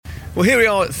Well, here we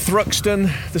are at Thruxton.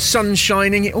 The sun's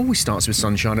shining. It always starts with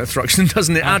sunshine at Thruxton,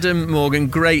 doesn't it? Adam Morgan,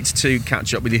 great to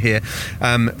catch up with you here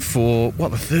for,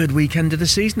 the third weekend of the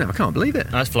season now. I can't believe it.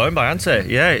 It's flown by, hasn't it?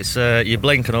 Yeah, it's you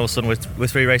blink and all of a sudden we're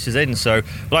 3 races in. So,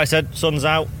 like I said, sun's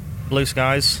out, blue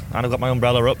skies, and I've got my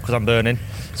umbrella up because I'm burning.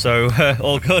 So,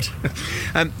 all good.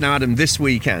 Now, Adam, this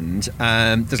weekend,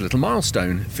 there's a little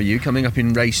milestone for you coming up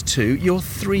in race 2, your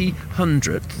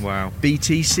 300th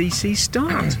BTCC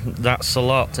start. That's a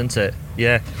lot, isn't it?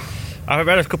 Yeah. I've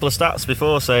read a couple of stats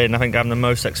before saying I think I'm the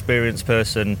most experienced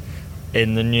person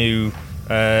in the new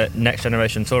next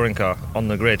generation touring car on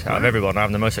the grid. Out of everyone,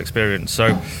 I'm the most experienced.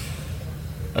 So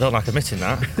I don't like admitting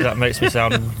that. That makes me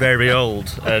sound very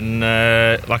old and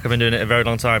like I've been doing it a very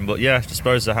long time. But yeah, I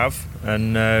suppose I have.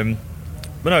 And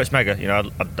but no, it's mega. You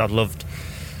know, I'd loved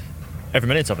every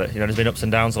minute of it. You know, there's been ups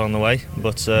and downs along the way,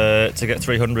 but to get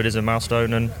 300 is a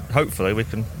milestone, and hopefully we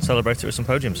can celebrate it with some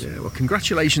podiums. Yeah, well,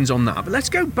 congratulations on that. But let's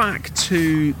go back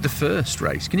to the first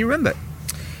race. Can you remember?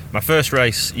 My first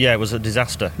race, it was a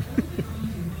disaster.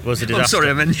 I'm sorry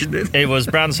I mentioned it. It was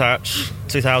Brands Hatch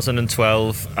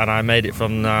 2012, and I made it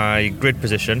from my grid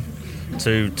position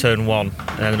to turn 1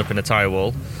 and ended up in a tyre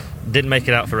wall. Didn't make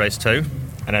it out for race 2,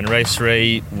 and then race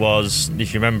 3 was,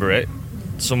 if you remember it,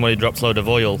 somebody dropped a load of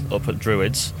oil up at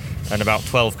Druids and about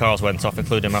 12 cars went off,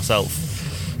 including myself.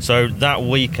 So that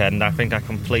weekend I think I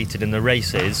completed in the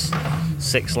races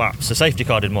 6 laps. The safety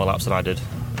car did more laps than I did.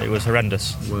 It was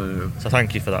horrendous. Whoa. So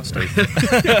thank you for that, Steve.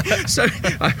 So,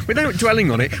 without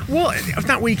dwelling on it, what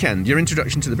that weekend, your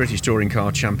introduction to the British Touring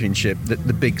Car Championship,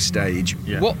 the big stage,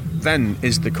 what then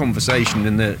is the conversation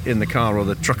in the car or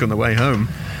the truck on the way home?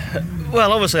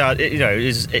 Well, obviously, I'd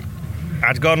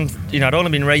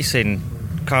only been racing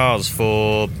cars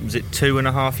for, was it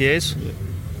 2.5 years? Yeah.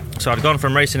 So I'd gone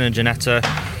from racing in a Ginetta,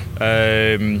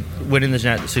 winning the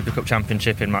Ginetta Super Cup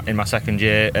Championship in my second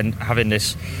year, and having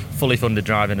this fully funded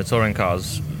drive in the touring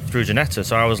cars through Ginetta.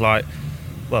 So I was like,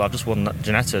 well, I've just won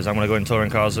Ginettas, I'm going to go in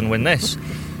touring cars and win this.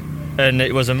 And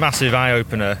it was a massive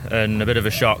eye-opener and a bit of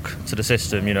a shock to the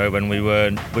system, you know, when we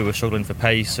were struggling for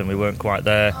pace and we weren't quite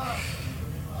there.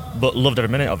 But loved every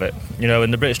minute of it, you know.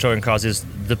 And the British touring cars is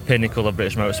the pinnacle of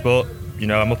British motorsport. You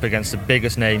know, I'm up against the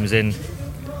biggest names in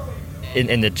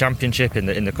the championship, in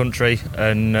the country,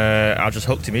 and I just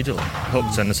hooked immediately.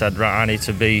 And I said, right, I need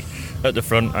to be at the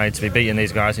front, I need to be beating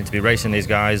these guys, I need to be racing these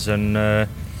guys, and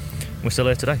we're still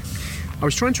here today. I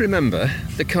was trying to remember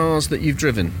the cars that you've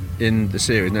driven in the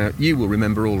series. Now, you will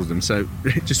remember all of them, so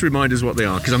just remind us what they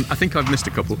are, because I think I've missed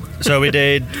a couple. So we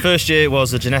did, first year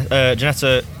was the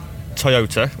Ginetta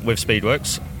Toyota with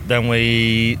Speedworks.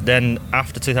 Then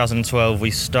after 2012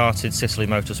 we started Sicily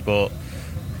Motorsport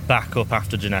back up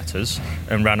after Ginettas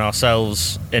and ran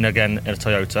ourselves in a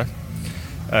Toyota.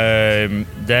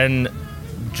 Then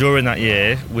during that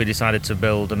year we decided to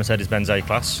build a Mercedes-Benz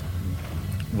A-Class,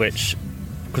 which,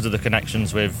 because of the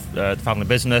connections with the family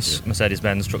business,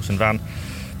 Mercedes-Benz Trucks and Van,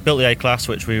 built the A-Class,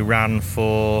 which we ran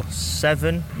for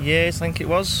 7 years, I think it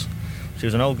was. She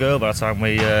was an old girl by the time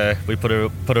we put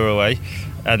her away.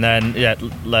 And then,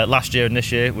 last year and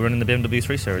this year, we're running the BMW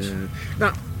 3 Series. Yeah.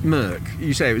 That Merc,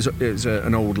 you say it was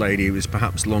an old lady, it was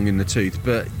perhaps long in the tooth,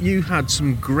 but you had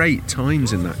some great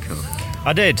times in that car.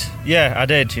 I did.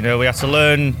 You know, we had to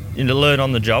learn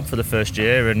on the job for the first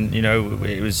year, and you know,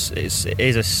 it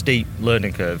is a steep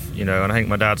learning curve. You know, and I think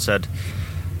my dad said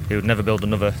he would never build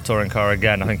another touring car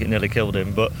again. I think it nearly killed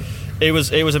him, but it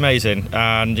was amazing.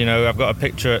 And you know, I've got a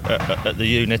picture at the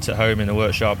unit at home in the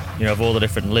workshop, you know, of all the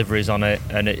different liveries on it,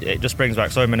 and it just brings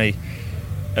back so many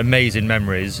amazing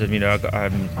memories. And you know, I've got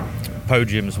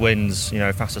podiums, wins, you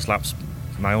know, fastest laps,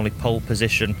 my only pole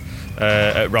position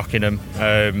at Rockingham.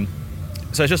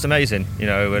 So it's just amazing, you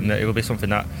know, and it will be something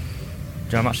that,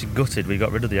 you know, I'm actually gutted we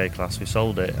got rid of the A-Class, we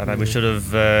sold it, and we should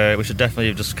definitely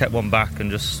have just kept one back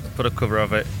and just put a cover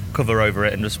over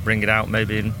it and just bring it out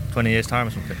maybe in 20 years time or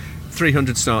something.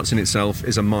 300 starts in itself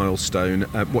is a milestone.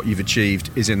 What you've achieved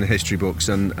is in the history books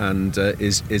and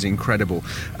is incredible.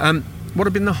 What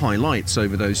have been the highlights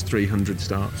over those 300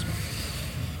 starts?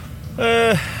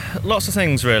 Lots of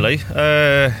things, really.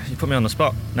 You put me on the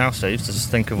spot now, Steve, to just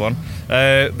think of one.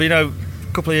 But you know,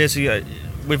 a couple of years ago,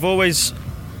 we've always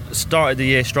started the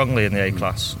year strongly in the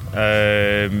A-Class.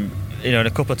 You know, and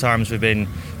a couple of times we're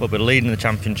leading the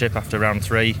championship after round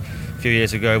 3. A few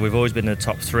years ago, we've always been in the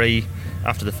top 3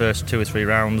 after the first 2 or 3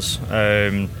 rounds.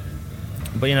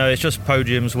 But you know, it's just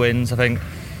podiums, wins. I think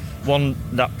one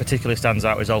that particularly stands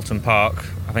out is Alton Park.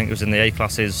 I think it was in the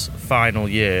A-Class's final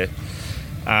year,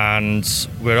 and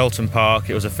we're at Alton Park.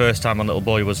 It was the first time my little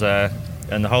boy was there,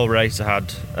 and the whole race I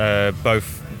had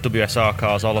both WSR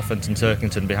cars, Oliphant and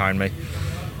Turkington, behind me.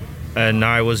 and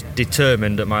I was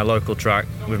determined at my local track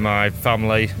with my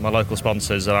family, my local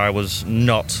sponsors, that I was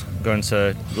not going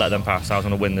to let them pass. I was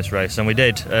going to win this race, and we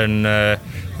did. And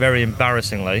very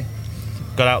embarrassingly,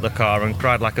 got out of the car and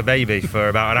cried like a baby for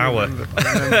about an hour.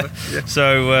 I remember. Yeah.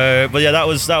 So, but yeah, that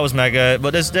was mega.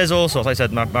 But there's all sorts. Like I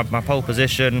said, my pole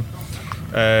position.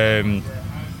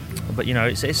 But you know,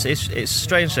 it's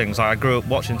strange things. Like I grew up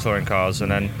watching touring cars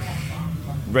and then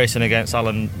racing against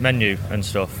Alan Menu and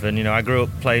stuff. And you know, I grew up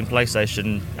playing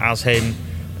PlayStation as him,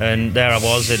 and there I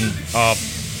was in our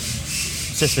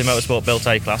Sicily Motorsport Built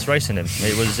A class racing him.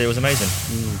 It was amazing.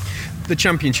 The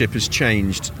championship has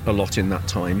changed a lot in that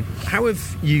time. How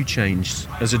have you changed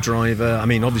as a driver? I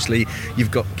mean, obviously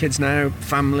you've got kids now,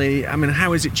 family. I mean,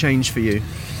 how has it changed for you?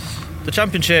 The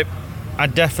championship, I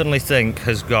definitely think,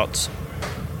 has got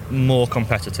more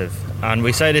competitive. And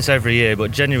we say this every year,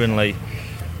 but genuinely,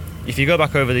 if you go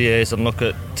back over the years and look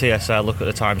at TSL, look at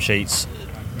the timesheets,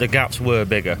 the gaps were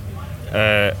bigger.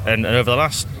 And over the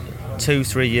last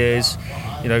 2-3 years,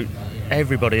 you know,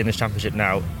 everybody in this championship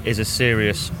now is a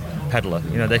serious peddler.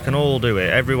 You know, they can all do it.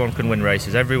 Everyone can win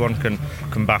races. Everyone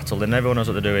can battle, and everyone knows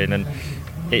what they're doing. And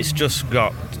it's just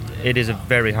it is a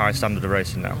very high standard of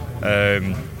racing now,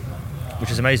 which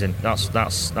is amazing. That's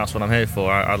what I'm here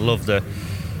for. I love the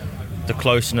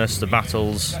closeness, the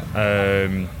battles.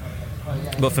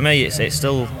 But for me, it's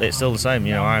still the same.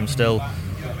 You know, I'm still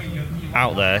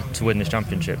out there to win this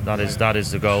championship. That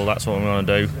is the goal. That's what I'm going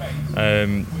to do,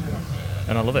 and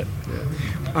I love it.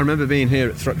 I remember being here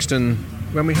at Thruxton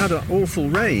when we had an awful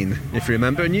rain, if you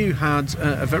remember, and you had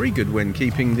a very good win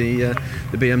keeping the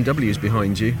BMWs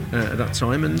behind you at that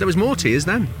time, and there was more tears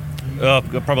then. Oh,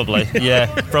 probably. Yeah,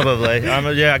 probably.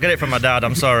 I get it from my dad.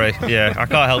 I'm sorry. Yeah, I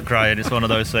can't help crying. It's one of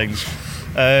those things.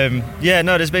 Yeah,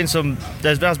 no, there has been some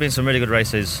really good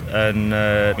races, and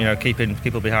you know, keeping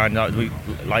people behind. Like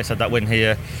I said, that win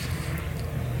here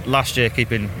last year,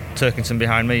 keeping Turkington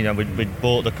behind me. You know, we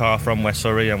bought the car from West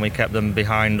Surrey and we kept them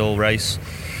behind all race.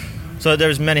 So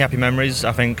there's many happy memories.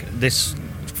 I think a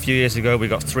few years ago we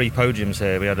got 3 podiums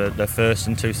here. We had a first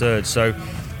and 2 thirds. So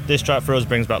this track for us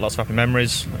brings back lots of happy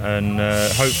memories, and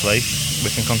hopefully we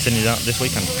can continue that this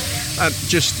weekend.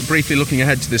 Just briefly looking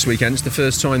ahead to this weekend, it's the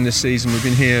first time this season we've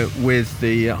been here with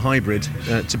the hybrid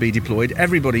to be deployed.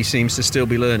 Everybody seems to still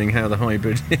be learning how the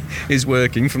hybrid is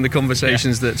working from the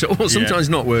conversations or sometimes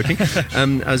not working.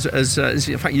 As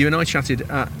in fact, you and I chatted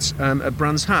at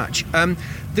Brands Hatch.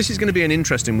 This is going to be an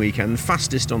interesting weekend,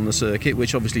 fastest on the circuit,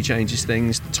 which obviously changes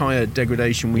things. Tyre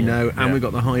degradation we know, and we've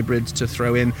got the hybrid to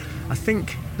throw in. I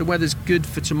think the weather's good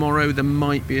for tomorrow. There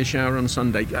might be a shower on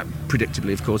Sunday.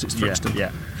 Predictably, of course, it's Thruxton.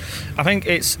 Yeah. I think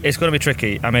it's going to be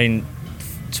tricky. I mean,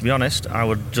 to be honest, I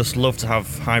would just love to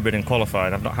have hybrid in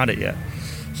qualifying. I've not had it yet,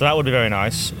 so that would be very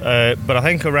nice. But I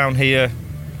think around here,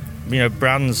 you know,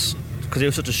 Brands, because it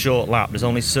was such a short lap, there's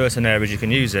only certain areas you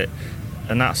can use it,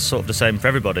 and that's sort of the same for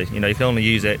everybody. You know, you can only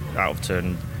use it out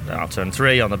of turn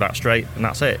 3 on the back straight, and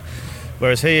that's it.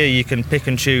 Whereas here, you can pick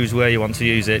and choose where you want to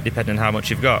use it depending on how much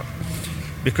you've got.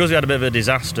 Because we had a bit of a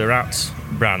disaster at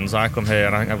Brands, I come here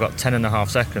and I think I've got 10.5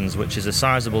 seconds, which is a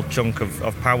sizable chunk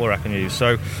of power I can use.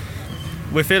 So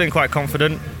we're feeling quite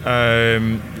confident.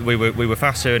 We were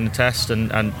fast here in the test,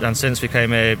 and since we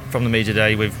came here from the media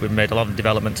day, we've made a lot of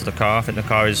development to the car. I think the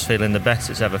car is feeling the best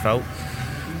it's ever felt.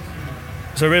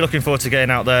 So we're really looking forward to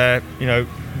getting out there. You know,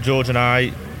 George and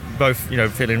I both, you know,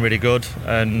 feeling really good,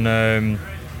 and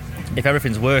if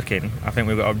everything's working, I think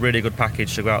we've got a really good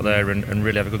package to go out there and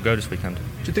really have a good go this weekend. Do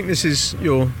you think this is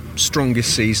your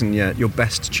strongest season yet, your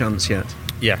best chance yet?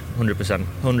 Yeah,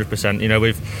 100%. You know,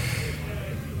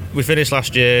 we finished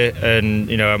last year, and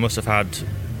you know, I must have had,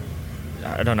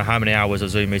 I don't know how many hours of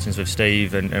Zoom meetings with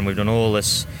Steve, and we've done all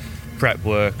this prep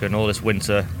work and all this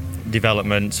winter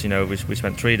development. You know, we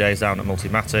spent 3 days down at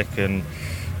Multimatic and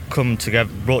come together,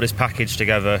 brought this package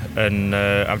together, and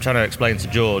I'm trying to explain to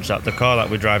George that the car that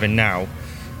we're driving now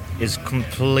is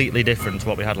completely different to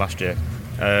what we had last year,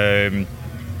 and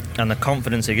the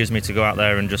confidence it gives me to go out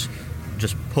there and just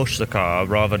push the car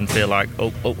rather than feel like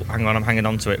oh hang on, I'm hanging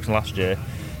on to it from last year,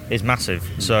 is massive.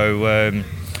 So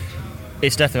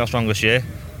it's definitely our strongest year.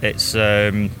 It's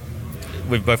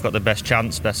we've both got the best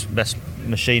chance, best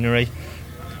machinery.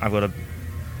 I've got a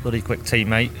bloody quick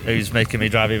teammate who's making me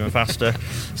drive even faster.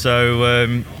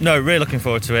 So no, really looking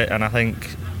forward to it, and I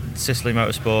think Sicily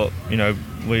Motorsport, you know,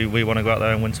 we want to go out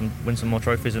there and win some more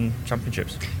trophies and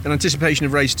championships. In anticipation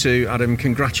of race 2, Adam,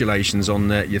 congratulations on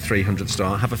your 300th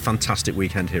start. Have a fantastic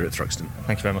weekend here at Thruxton.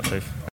 Thank you very much, Steve.